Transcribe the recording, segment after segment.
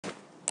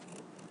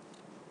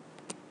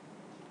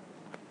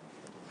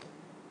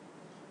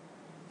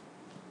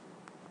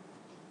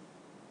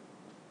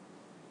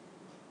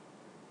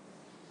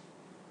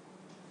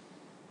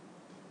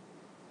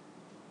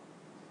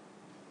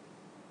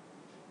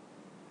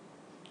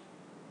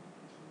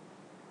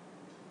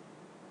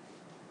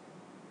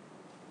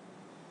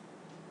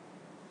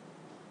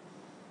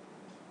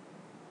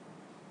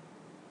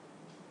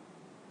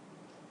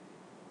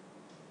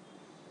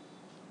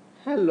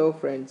Hello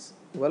friends,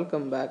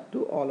 welcome back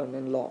to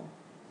allornonelaw.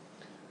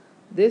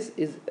 This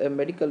is a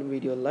medical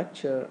video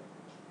lecture,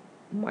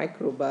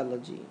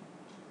 Microbiology.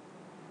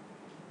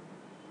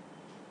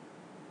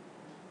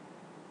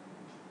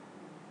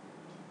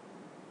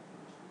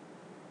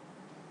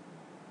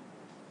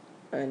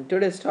 And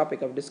today's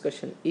topic of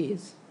discussion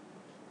is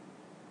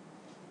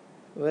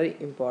very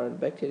important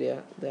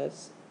bacteria,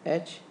 that's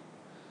H.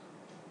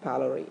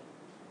 pylori.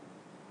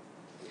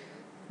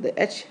 The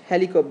H.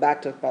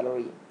 Helicobacter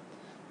pylori.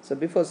 So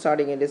before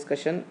starting a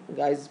discussion,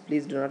 guys,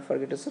 please do not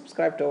forget to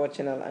subscribe to our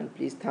channel and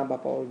please thumb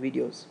up our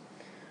videos.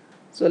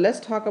 So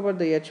let's talk about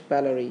the H.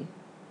 pylori.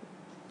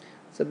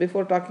 So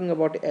before talking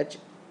about H.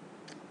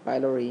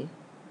 pylori,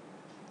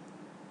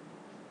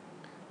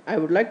 I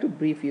would like to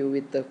brief you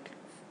with the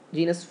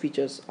genus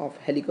features of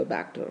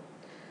Helicobacter.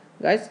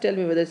 Guys, tell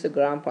me whether it's a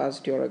gram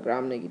positive or a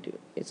gram negative.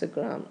 It's a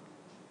gram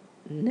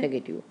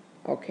negative.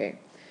 Okay.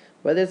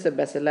 Whether it's a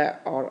bacilli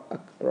or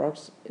a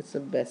rots, it's a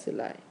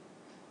bacilli.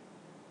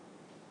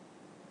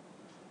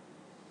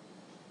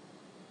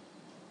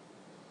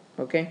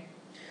 Okay.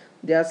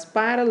 They are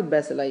spiral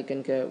bacilli you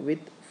can get with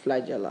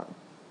flagella.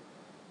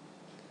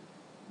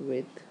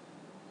 With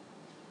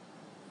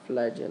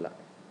flagella.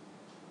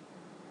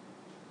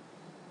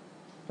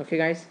 Okay,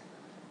 guys.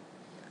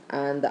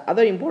 And the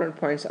other important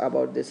points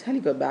about this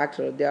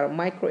Helicobacter, they are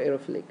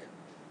microaerophilic.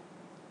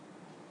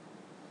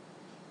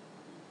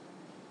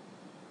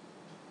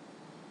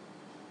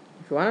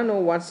 If you want to know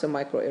what's a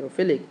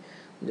microaerophilic,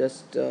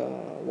 just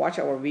watch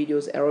our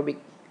videos aerobic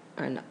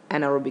and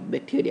anaerobic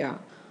bacteria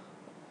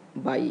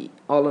by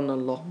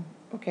allornonelaw.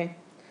 Okay,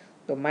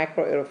 the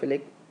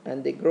microaerophilic,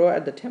 and they grow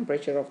at the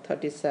temperature of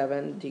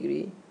 37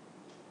 degree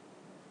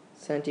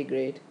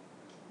centigrade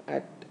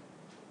at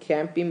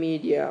Campi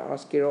media or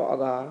sciro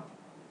agar,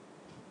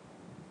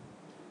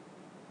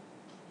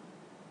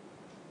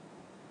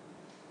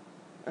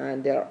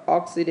 and they are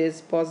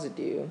oxidase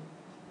positive.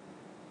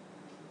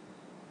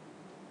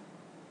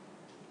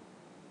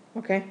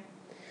 Okay,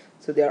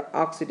 so they are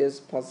oxidase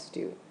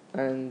positive.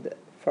 And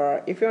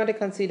for if you want to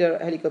consider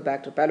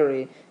Helicobacter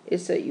pylori,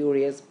 it's a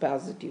urease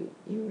positive.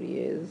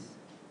 Urease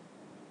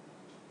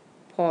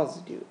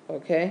positive.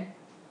 Okay,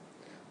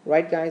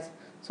 right, guys.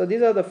 So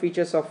these are the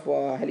features of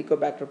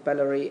Helicobacter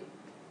pylori.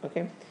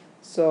 Okay,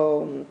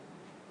 so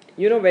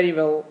you know very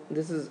well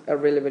this is a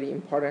really very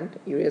important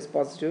urease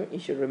positive. You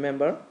should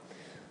remember.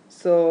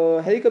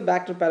 So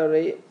Helicobacter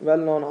pylori,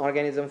 well-known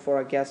organism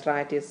for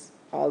gastritis,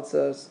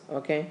 ulcers,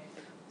 okay,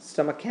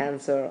 stomach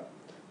cancer,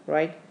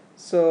 right?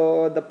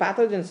 So the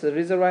pathogens, the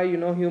reservoir, you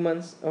know,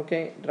 humans,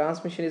 okay,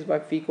 transmission is by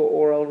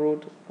fecal-oral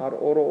route or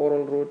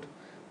oro-oral route,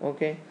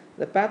 okay.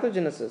 The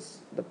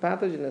pathogenesis,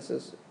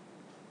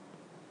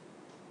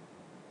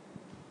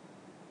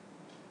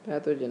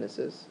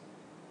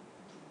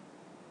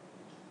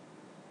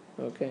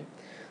 okay.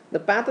 The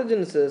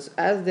pathogenesis,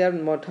 as they are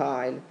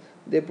motile,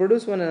 they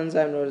produce one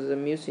enzyme known as a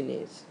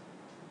mucinase,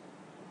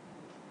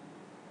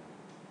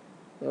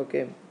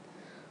 okay.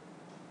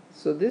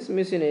 So this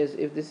mucinase,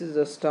 if this is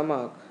the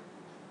stomach,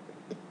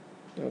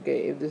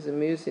 okay, if this is a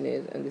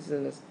mucinase and this is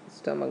in the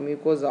stomach,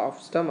 mucosa of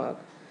stomach,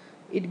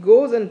 it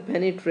goes and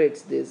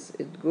penetrates this.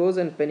 It goes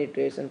and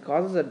penetrates and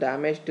causes a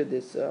damage to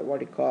this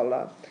what you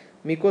call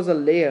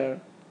mucosal layer,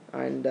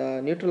 and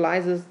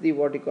neutralizes the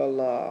what you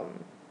call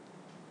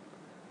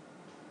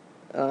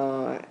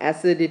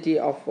acidity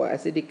of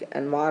acidic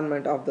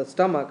environment of the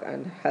stomach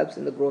and helps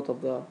in the growth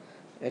of the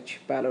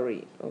H.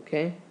 pylori.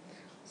 Okay,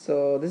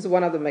 so this is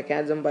one of the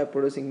mechanism by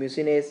producing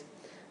mucinase,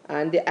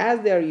 and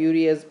as they are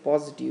urease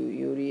positive,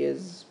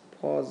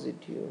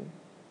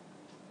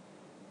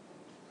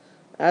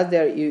 as they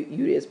are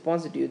urease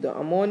positive, the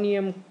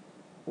ammonium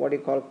what you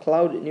call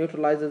cloud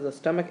neutralizes the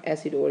stomach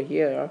acid over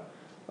here,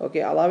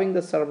 okay, allowing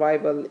the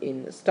survival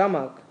in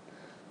stomach,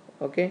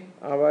 okay,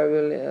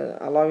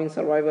 allowing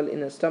survival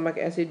in a stomach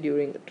acid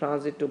during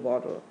transit to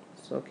bowel.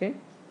 So, okay,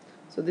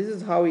 so this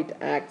is how it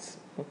acts.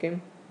 Okay,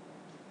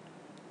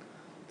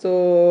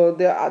 so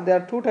there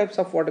are two types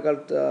of what are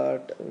called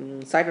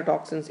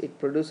cytotoxins it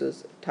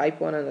produces, type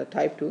 1 and the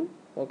type 2.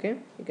 Okay,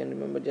 you can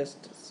remember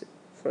just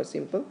for a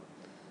simple,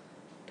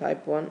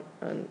 type 1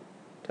 and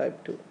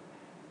type 2.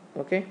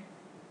 Okay,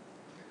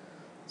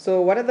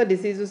 so what are the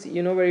diseases?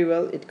 You know very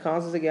well. It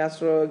causes a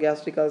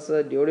gastric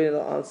ulcer,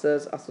 duodenal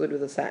ulcers associated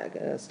with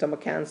the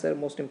stomach cancer.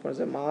 Most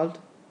important is a malt.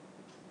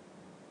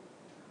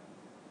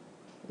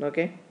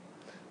 Okay,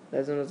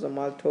 that's known as a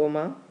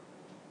maltoma.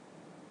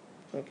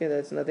 Okay,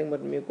 that's nothing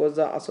but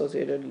mucosa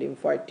associated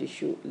lymphoid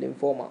tissue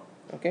lymphoma.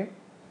 Okay,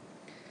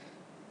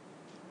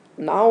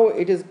 now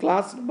it is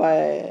classed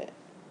by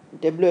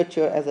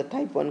WHO as a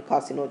type 1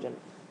 carcinogen.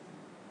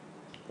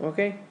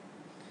 Okay,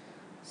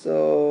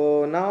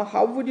 so now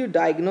how would you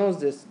diagnose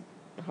this?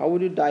 How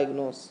would you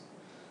diagnose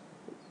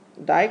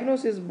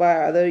is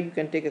by either you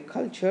can take a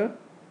culture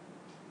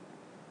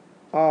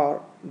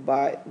or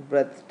by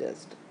breath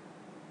test.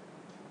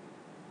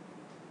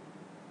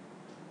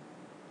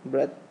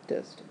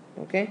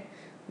 Okay,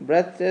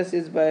 breath test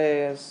is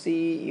by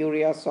C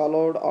urea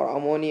solid or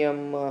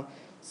ammonium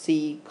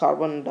C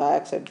carbon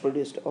dioxide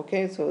produced.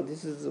 Okay, so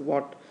this is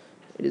what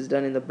it is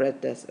done in the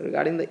breath test.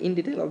 Regarding the in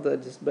detail of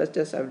this breath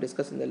test, I will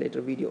discuss in the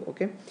later video.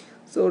 Okay,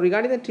 so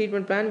regarding the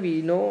treatment plan,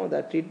 we know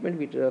that treatment,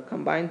 we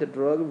combine the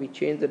drug, we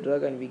change the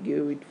drug, and we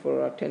give it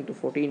for 10 to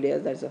 14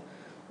 days. That's a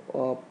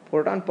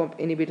proton pump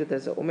inhibitor.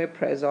 There's a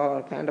omeprazole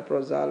or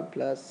pantoprazole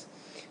plus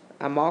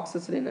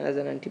amoxicillin as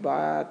an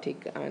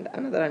antibiotic, and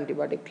another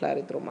antibiotic,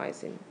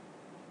 clarithromycin.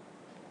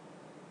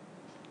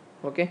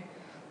 Okay,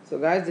 so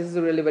guys, this is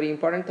really very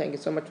important. Thank you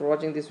so much for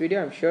watching this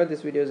video. I'm sure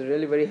this video is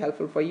really very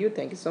helpful for you.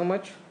 Thank you so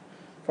much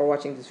for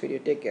watching this video.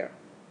 Take care.